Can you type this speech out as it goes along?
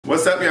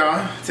What's up,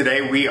 y'all?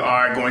 Today we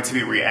are going to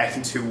be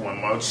reacting to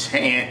One More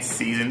Chance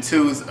Season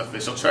 2's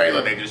official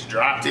trailer. They just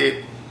dropped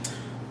it.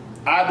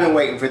 I've been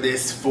waiting for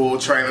this full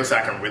trailer so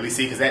I can really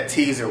see, because that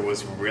teaser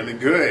was really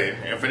good.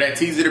 And for that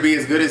teaser to be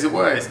as good as it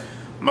was,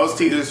 most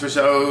teasers for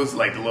shows,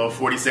 like the little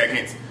 40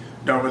 seconds,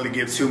 don't really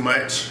give too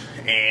much,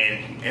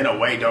 and in a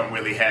way don't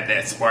really have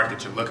that spark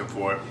that you're looking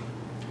for.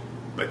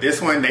 But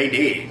this one, they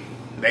did.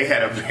 They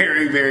had a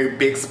very, very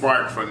big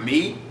spark for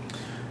me.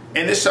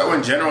 And this show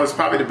in general is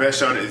probably the best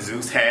show that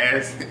Zeus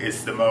has.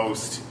 It's the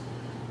most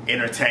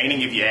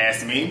entertaining, if you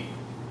ask me.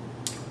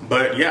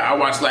 But yeah, I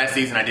watched last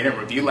season. I didn't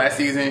review last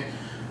season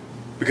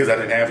because I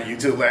didn't have a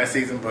YouTube last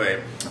season. But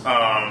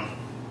I'm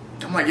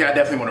like, yeah, I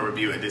definitely want to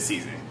review it this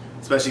season,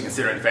 especially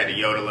considering the fact that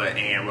Yodeler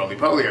and Roly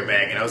Poly are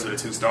back, and those are the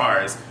two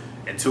stars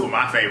and two of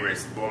my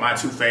favorites, well, my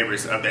two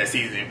favorites of that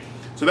season.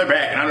 So they're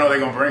back, and I know they're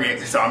gonna bring it.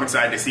 So I'm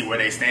excited to see where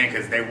they stand,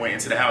 because they went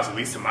into the house, at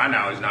least to my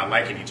knowledge, not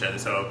liking each other.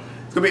 So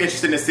it's gonna be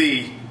interesting to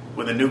see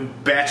with a new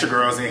batch of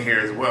girls in here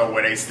as well,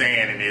 where they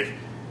stand and if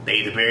they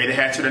either bury the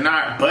hatchet or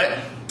not. But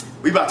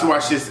we about to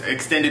watch this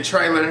extended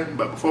trailer.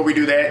 But before we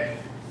do that,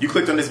 you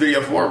clicked on this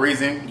video for a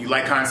reason. You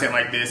like content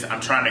like this.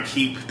 I'm trying to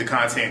keep the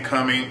content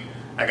coming.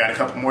 I got a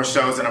couple more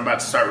shows that I'm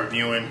about to start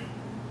reviewing.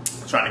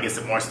 I'm trying to get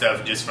some more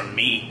stuff just from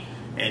me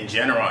in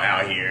general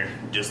out here,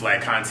 just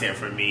like content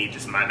for me,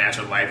 just my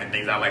natural life and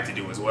things I like to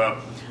do as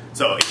well.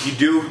 So if you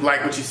do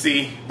like what you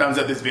see, thumbs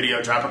up this video,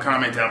 drop a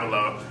comment down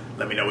below.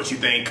 Let me know what you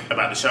think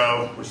about the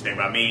show, what you think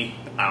about me.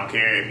 I don't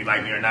care if you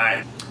like me or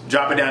not.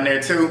 Drop it down there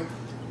too.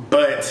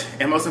 But,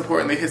 and most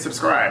importantly, hit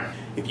subscribe.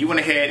 If you went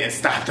ahead and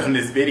stopped on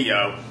this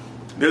video,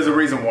 there's a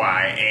reason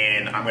why,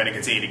 and I'm going to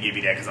continue to give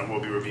you that, because I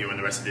will be reviewing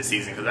the rest of this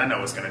season, because I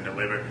know it's going to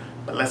deliver.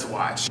 But let's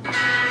watch. Chance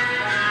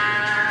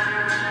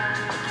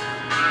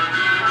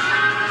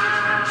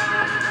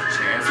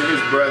and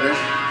his brother.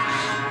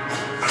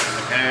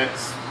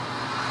 Hats.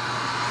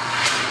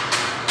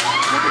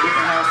 Look at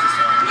different houses.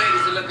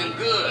 Ladies are looking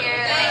good. Yeah.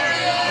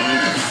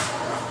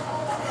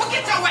 Well,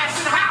 get your ass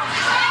in the house.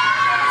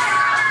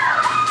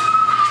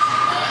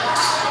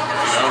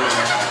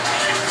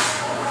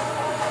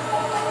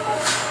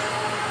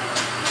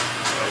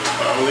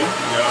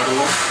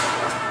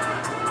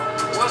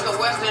 What's the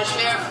Western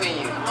Sheriff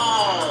in you?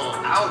 Oh,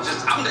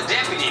 I'm the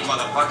deputy,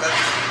 motherfucker.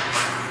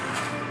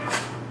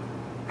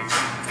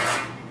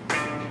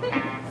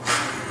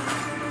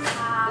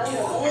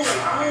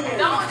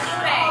 Don't do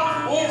that.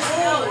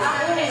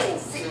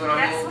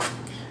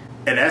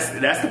 And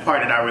that's the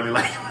part that I really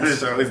like about the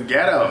show. It's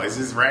ghetto. It's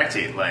just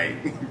ratchet. Like,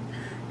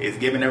 it's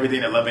giving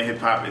everything that Love and Hip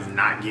Hop is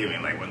not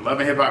giving. Like, when Love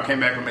and Hip Hop came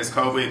back from its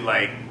COVID,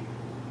 like,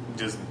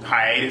 just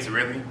hiatus,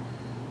 really,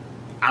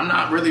 I'm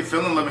not really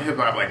feeling Love and Hip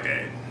Hop like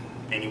that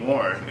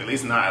anymore. At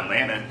least not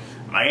Atlanta.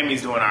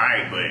 Miami's doing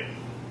alright, but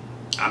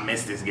I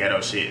miss this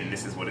ghetto shit, and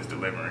this is what it's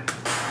delivering.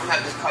 I'm gonna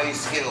have to call you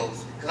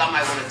Skittles, because I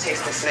might want to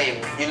taste the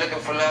flavor. You looking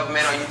for love,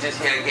 man, or you just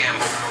here to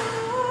gamble?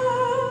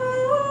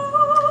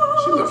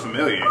 She look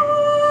familiar.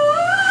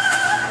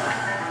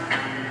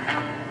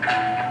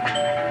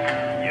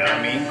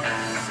 Damn,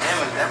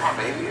 is that my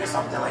baby or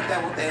something like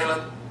that? What the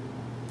hell?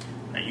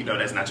 Now, you know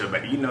that's not your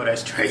baby. You know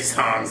that's Trey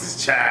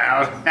Songz'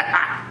 child.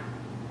 I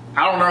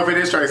don't know if it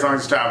is Trey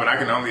Songz' child, but I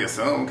can only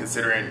assume,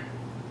 considering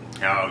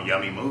how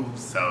Yummy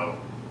moves. So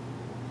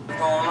What's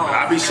going on?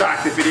 I'd be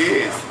shocked if it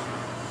is.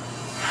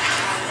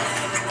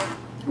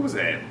 Who was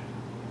that?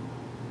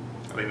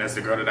 I think that's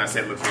the girl that I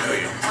said looked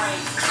familiar.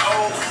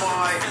 Oh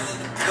my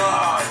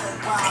God.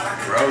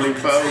 Roly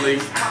Poly.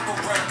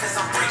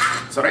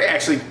 So they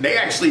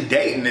actually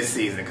dating this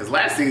season, because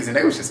last season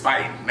they was just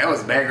fighting. That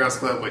was Bad Girls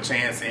Club with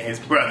Chance and his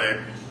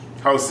brother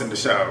hosting the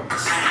show.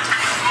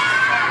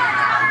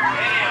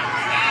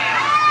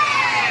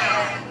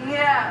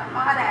 Yeah,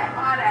 all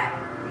that.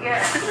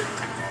 Yeah.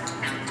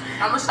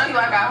 I'm gonna show you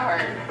I got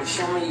hurt. But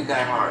show me you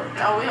got hard.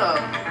 I will.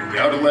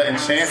 Yodeler and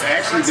Chance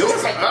actually doing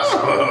it.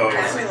 Oh.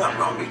 That means I'm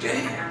gonna be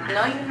dead.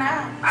 No, you're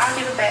not. I'll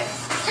give it back.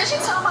 Can she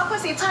tell my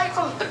pussy tight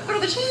from through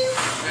the cheese?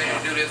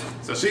 Man, do this.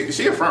 So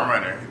she a front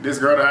runner. This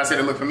girl that I said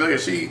that looked familiar,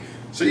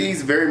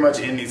 she's very much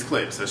in these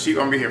clips, so she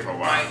gonna be here for a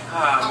while.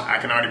 I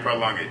can already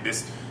prolong it.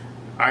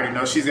 I already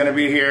know she's gonna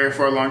be here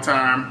for a long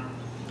time.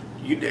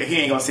 He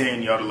ain't gonna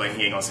send Yodeler,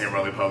 he ain't gonna send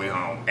Roly Poly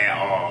home at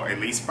all. At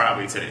least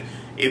probably to the.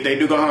 If they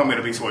do go home,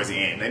 it'll be towards the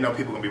end. They know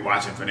people gonna be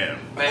watching for them.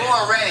 Man,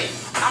 born ready.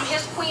 I'm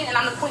his queen and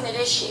I'm the queen of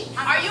this shit.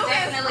 Are you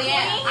Definitely his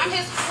am. queen? I'm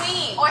his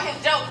queen. Or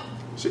his joke?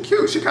 She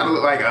cute. She kind of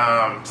look like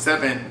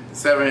Seven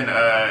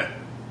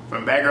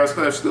from Bad Girls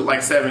Club. She look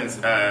like Seven's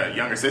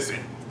younger sister.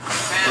 Man,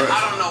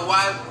 I don't know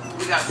why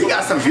we got. He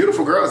got some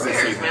beautiful girls this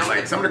Years, season. man.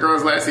 Like, some of the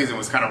girls last season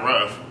was kind of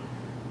rough,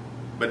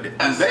 but the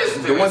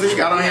ones that he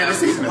got on here this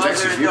season is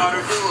actually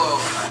beautiful.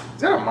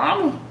 Is that a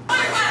mama?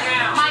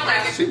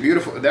 Micah, She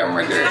beautiful. That one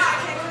right there.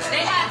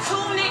 they had 2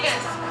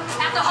 niggas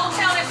at the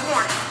hotel this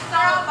morning. So,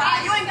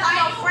 you ain't got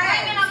no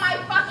friends. bringing up my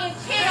fucking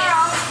kids.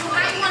 You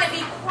might want to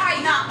be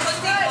quiet. Nah,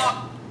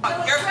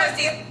 Your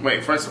pussy.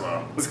 Wait, first of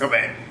all, let's go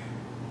back.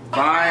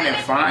 Fine and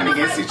fine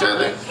against each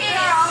other.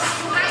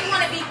 You might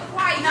want to be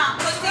quiet. Nah,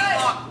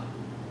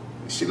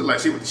 She look like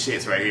she with the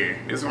shits right here.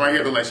 This one right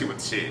here look like she with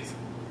the shits.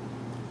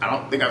 I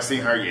don't think I've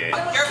seen her yet.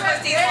 Your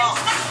pussy fault.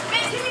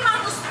 Man, give me my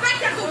respect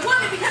as a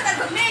woman because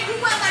as a man, you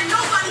will like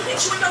nobody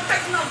hit you in your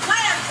face with no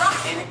glass, bro.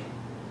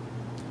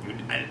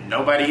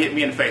 Nobody hit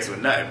me in the face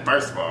with nothing,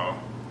 first of all.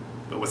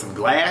 But with some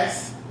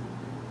glass?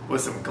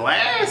 With some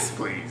glass?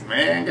 Please,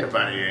 man, get up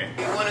out of here.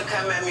 You wanna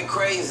come at me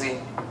crazy?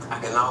 I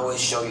can always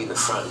show you the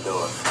front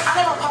door. I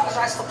never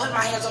apologize for putting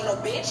my hands on a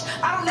bitch.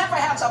 I don't never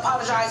have to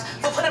apologize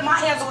for putting my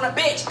hands on a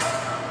bitch.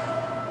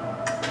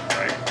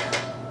 Right.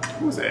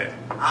 Who's that?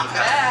 I'm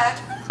back.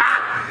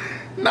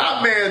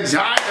 Not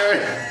Mangina.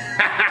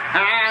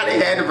 They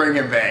had to bring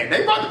him back.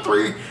 They brought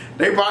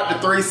the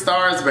three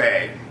stars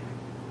back.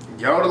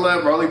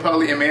 Yodeler, Roly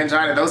Poly, and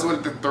Mangina. Those were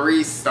the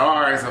 3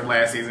 stars of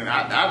last season.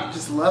 I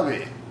just love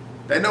it.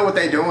 They know what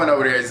they're doing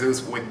over there at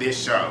Zeus with this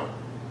show.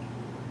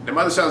 The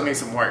other shows need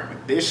some work,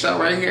 but this show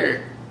right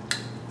here.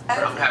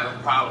 I'm having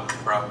problems,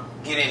 bro.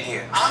 Get in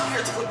here. I'm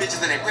here to put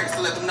bitches in their place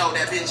to let them know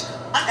that, bitch,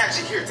 I'm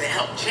actually here to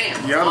help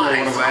Champ. Yodeler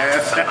wanna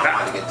laugh. I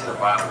want to get to the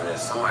bottom of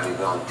this. Somebody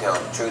gonna tell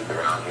the truth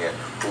around here.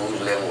 Who's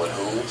living with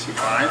who? She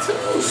fine too.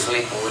 Who's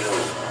sleeping with who?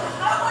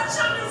 I want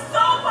you to be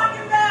so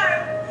fucking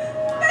mad.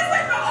 That's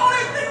like the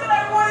only thing that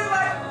I want.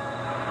 Like,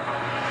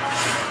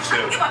 I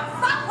don't give a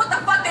fuck what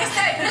the fuck they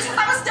say. Bitch,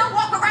 I'ma still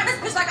walk around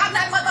this bitch like I'm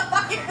that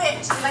motherfucking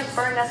bitch. Like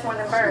burn, that's more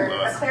than burn.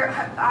 A clear,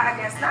 I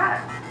guess not.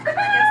 I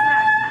guess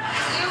not.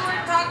 You were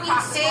talking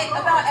shit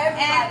about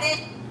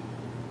everything.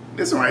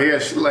 This one right here,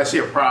 she look like she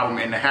a problem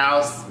in the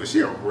house, but she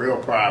a real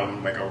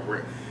problem. Like a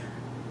real.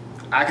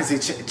 I can see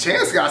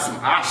Chance got some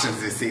options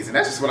this season.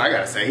 That's just what I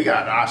gotta say. He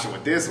got an option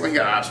with this one. He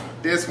got an option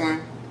with this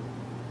one.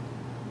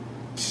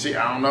 Shit,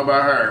 I don't know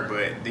about her,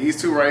 but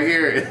these 2 right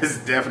here is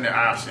definite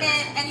option.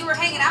 And you were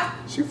hanging out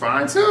She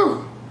fine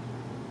too.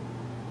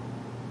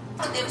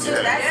 with them too.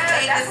 That's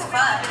gay as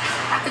fuck.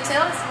 I could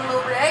tell it's a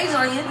little bit of age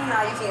on you. No,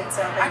 you can't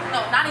tell, baby. No,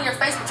 not in your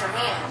face with your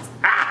hands.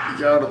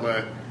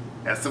 Yodeler.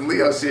 That's some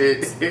Leo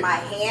shit. My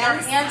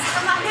hands?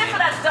 I'm not here for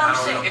that dumb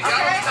shit. If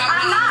y'all don't stop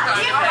I'm me, not stop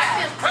here me. for that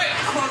shit. Hey!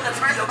 I'm on the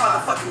your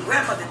motherfucking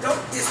grandmother.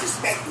 Don't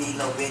disrespect me,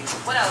 little bitch.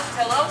 What else?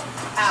 Pillow?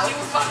 Out. You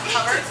fucking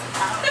covered?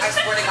 I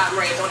swear to God,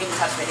 Ray, don't even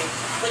touch me.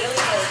 Literally,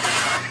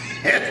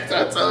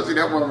 I told you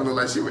that woman look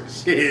like she with the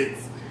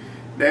shits.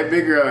 That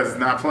big girl is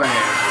not playing.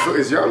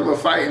 Is Yodeler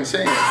fighting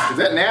Chance? Is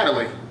that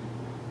Natalie?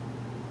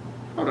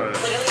 Hold on.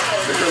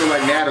 That girl look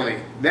like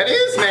Natalie. That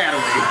is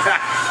Natalie.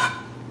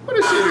 What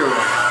is she doing?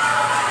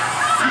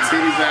 Some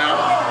titties out.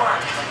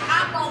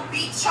 I'm gonna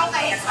beat your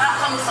ass.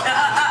 Come with the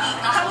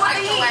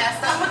ass.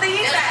 Come with the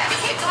ass. You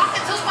keep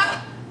talking too much.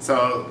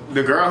 So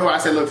the girl who I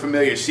said looked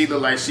familiar, she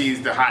looked like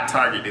she's the hot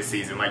target this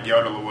season, like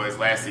Yodeler was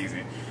last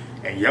season.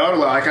 And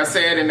Yodeler, like I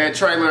said in that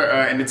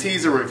trailer, in the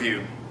teaser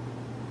review,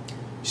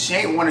 she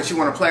ain't one that you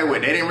want to play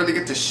with. They didn't really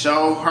get to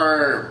show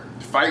her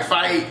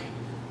fight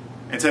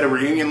until the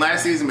reunion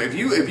last season. But if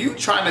you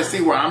trying to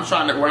see where I'm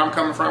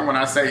coming from when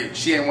I say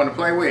she ain't one to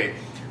play with,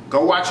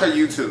 go watch her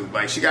YouTube.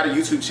 Like, she got a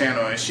YouTube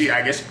channel, and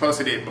I guess she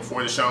posted it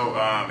before the show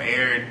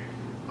aired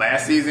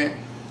last season.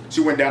 She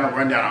went down and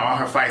rundown all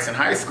her fights in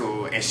high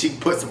school, and she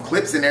put some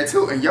clips in there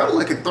too. And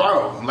Yodeler could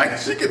throw, like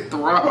she could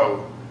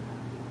throw,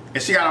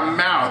 and she got a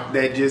mouth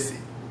that just,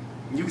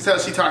 you can tell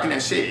she talking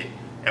that shit.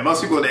 And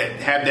most people that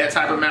have that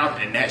type of mouth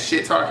and that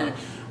shit talking,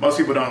 most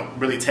people don't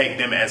really take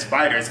them as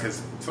fighters,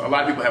 because a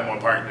lot of people have more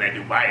part than they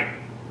do fight.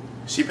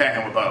 She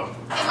packing with both.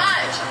 Hey,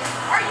 Maj,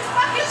 are you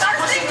fucking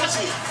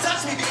thirsty?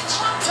 Touch me, bitch.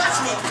 Touch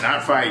me.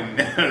 Not fighting,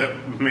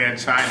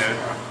 Mangina.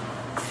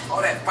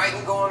 All that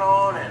fighting going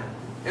on, and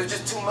it was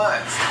just too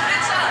much.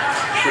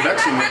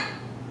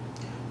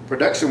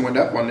 Production went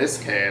up on this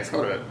cast.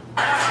 Hold up.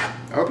 I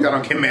hope y'all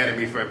don't get mad at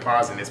me for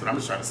pausing this, but I'm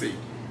just trying to see. Get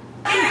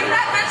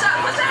that bitch up.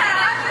 Put your hand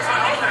out.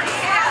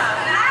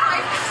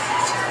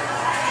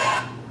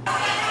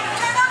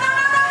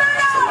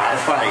 It's a lot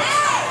of fights.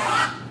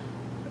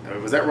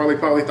 Was that Roly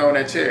Poly throwing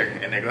that chair?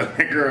 And there goes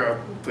that girl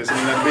pushing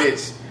in that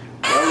bitch.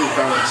 Roly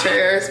throwing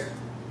chairs.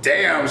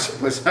 Damn, she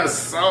pushed her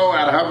soul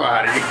out of her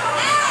body.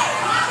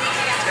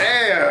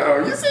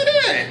 Damn, you see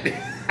that?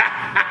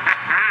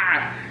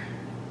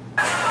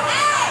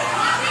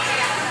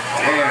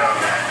 Damn.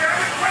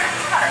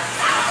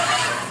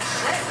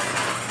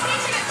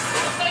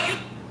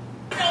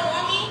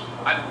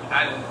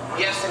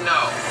 Yes and no.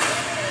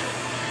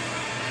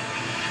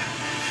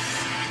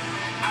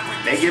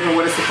 They giving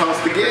what it's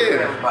supposed to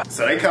give.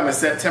 So they coming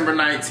September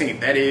 19th.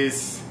 That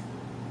is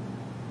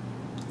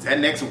that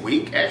next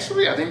week,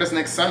 actually? I think that's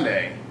next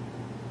Sunday.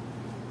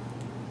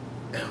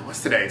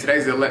 What's today?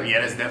 Today's the 11th.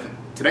 Yeah, that's definitely,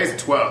 today's the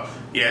 12th.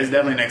 Yeah, it's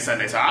definitely next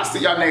Sunday. So I'll see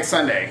y'all next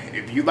Sunday.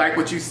 If you like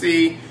what you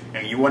see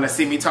and you want to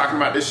see me talking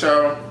about this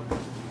show,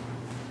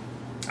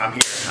 I'm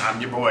here. I'm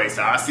your boy.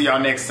 So I'll see y'all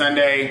next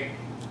Sunday.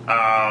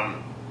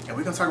 And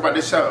we're going to talk about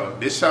this show.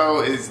 This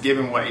show is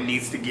giving what it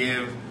needs to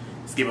give.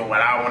 It's giving what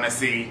I want to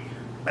see.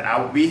 But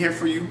I will be here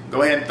for you.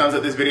 Go ahead and thumbs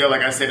up this video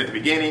like I said at the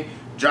beginning.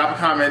 Drop a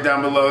comment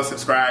down below.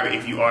 Subscribe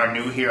if you are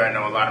new here. I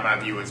know a lot of my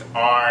viewers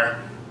are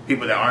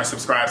people that aren't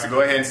subscribed. So go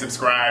ahead and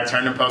subscribe.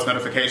 Turn the post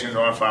notifications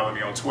on. Follow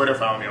me on Twitter.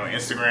 Follow me on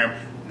Instagram.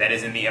 that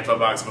is in the info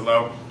box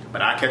below.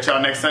 But I'll catch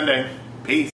y'all next Sunday. Peace.